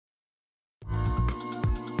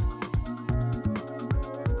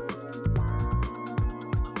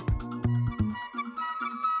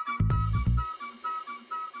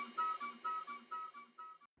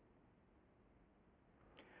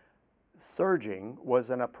Surging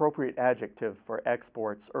was an appropriate adjective for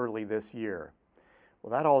exports early this year.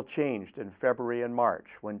 Well, that all changed in February and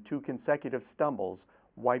March when two consecutive stumbles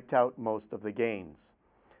wiped out most of the gains.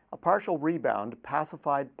 A partial rebound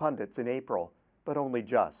pacified pundits in April, but only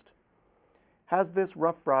just. Has this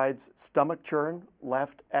rough ride's stomach churn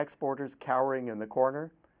left exporters cowering in the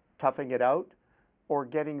corner, toughing it out, or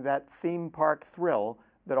getting that theme park thrill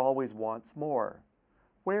that always wants more?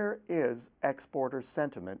 Where is exporter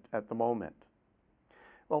sentiment at the moment?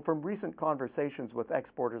 Well, from recent conversations with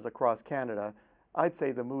exporters across Canada, I'd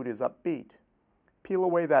say the mood is upbeat. Peel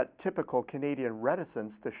away that typical Canadian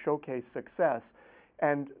reticence to showcase success,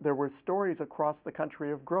 and there were stories across the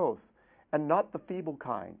country of growth, and not the feeble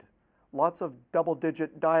kind. Lots of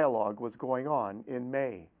double-digit dialogue was going on in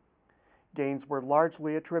May. Gains were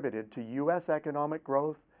largely attributed to U.S. economic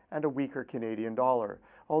growth and a weaker Canadian dollar,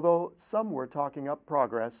 although some were talking up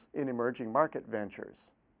progress in emerging market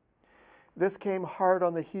ventures. This came hard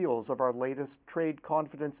on the heels of our latest Trade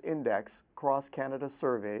Confidence Index cross-Canada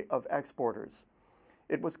survey of exporters.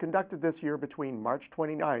 It was conducted this year between March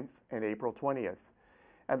 29th and April 20th,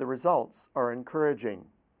 and the results are encouraging.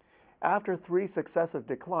 After 3 successive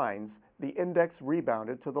declines, the index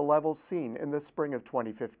rebounded to the levels seen in the spring of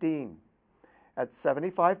 2015. At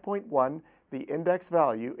 75.1, the index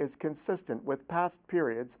value is consistent with past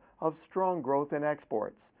periods of strong growth in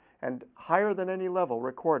exports and higher than any level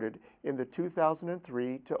recorded in the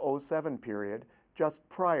 2003 to 07 period just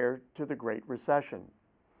prior to the Great Recession.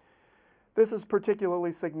 This is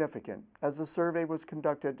particularly significant as the survey was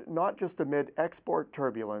conducted not just amid export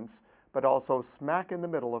turbulence, but also smack in the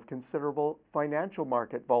middle of considerable financial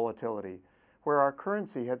market volatility, where our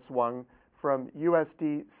currency had swung from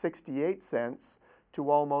USD 68 cents to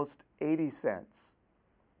almost 80 cents.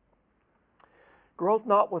 Growth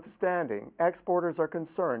notwithstanding, exporters are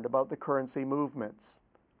concerned about the currency movements.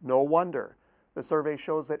 No wonder. The survey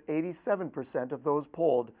shows that 87% of those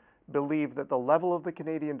polled believe that the level of the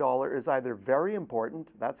Canadian dollar is either very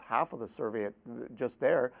important, that's half of the survey just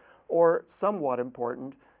there, or somewhat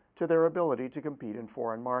important to their ability to compete in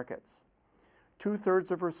foreign markets. 2/3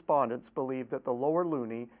 of respondents believe that the lower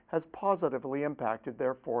loonie has positively impacted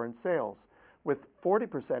their foreign sales, with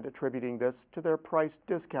 40% attributing this to their price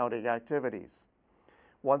discounting activities.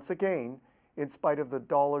 Once again, in spite of the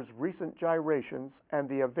dollar's recent gyrations and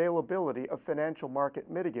the availability of financial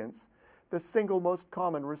market mitigants, the single most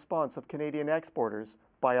common response of Canadian exporters,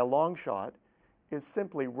 by a long shot, is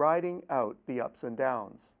simply riding out the ups and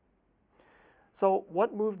downs. So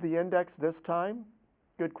what moved the index this time?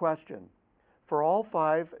 Good question. For all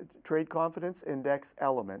 5 Trade Confidence Index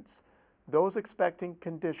elements, those expecting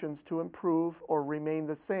conditions to improve or remain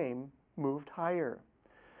the same moved higher.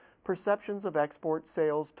 Perceptions of export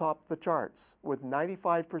sales topped the charts, with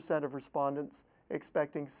 95% of respondents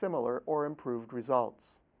expecting similar or improved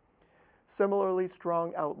results. Similarly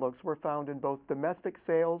strong outlooks were found in both domestic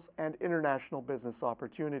sales and international business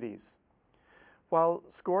opportunities. While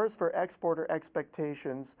scores for exporter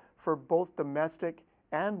expectations for both domestic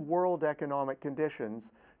and world economic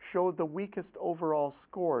conditions showed the weakest overall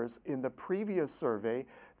scores in the previous survey,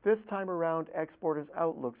 this time around exporters'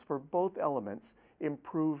 outlooks for both elements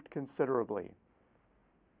improved considerably.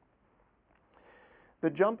 The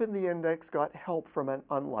jump in the index got help from an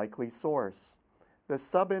unlikely source. The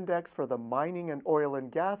sub-index for the mining and oil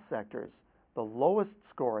and gas sectors, the lowest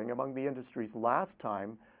scoring among the industries last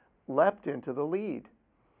time, leapt into the lead.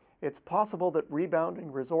 It's possible that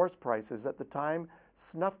rebounding resource prices at the time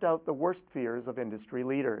snuffed out the worst fears of industry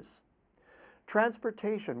leaders.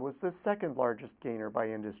 Transportation was the second largest gainer by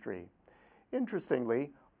industry.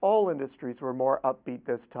 Interestingly, all industries were more upbeat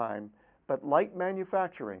this time, but light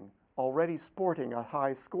manufacturing, already sporting a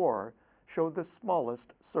high score, showed the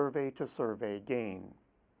smallest survey-to-survey gain.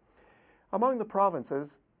 Among the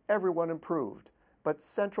provinces, everyone improved, but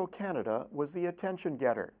Central Canada was the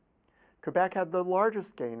attention-getter. Quebec had the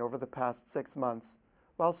largest gain over the past 6 months,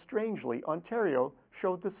 while strangely, Ontario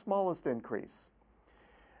showed the smallest increase.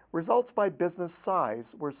 Results by business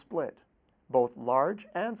size were split. Both large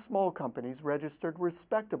and small companies registered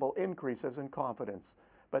respectable increases in confidence,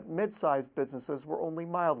 but mid-sized businesses were only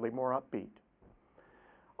mildly more upbeat.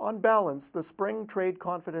 On balance, the Spring Trade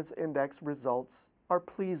Confidence Index results are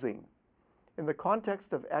pleasing. In the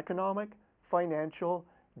context of economic, financial,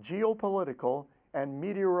 geopolitical, and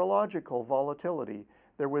meteorological volatility,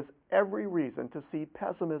 there was every reason to see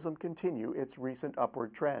pessimism continue its recent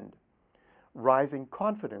upward trend. Rising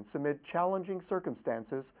confidence amid challenging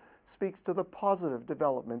circumstances speaks to the positive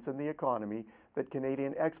developments in the economy that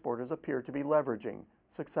Canadian exporters appear to be leveraging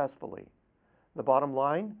successfully. The bottom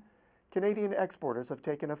line? Canadian exporters have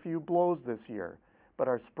taken a few blows this year, but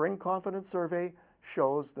our spring confidence survey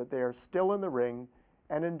shows that they are still in the ring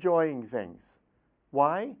and enjoying things.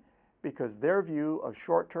 Why? Because their view of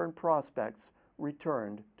short-term prospects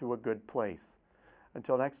returned to a good place.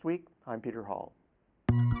 Until next week, I'm Peter Hall.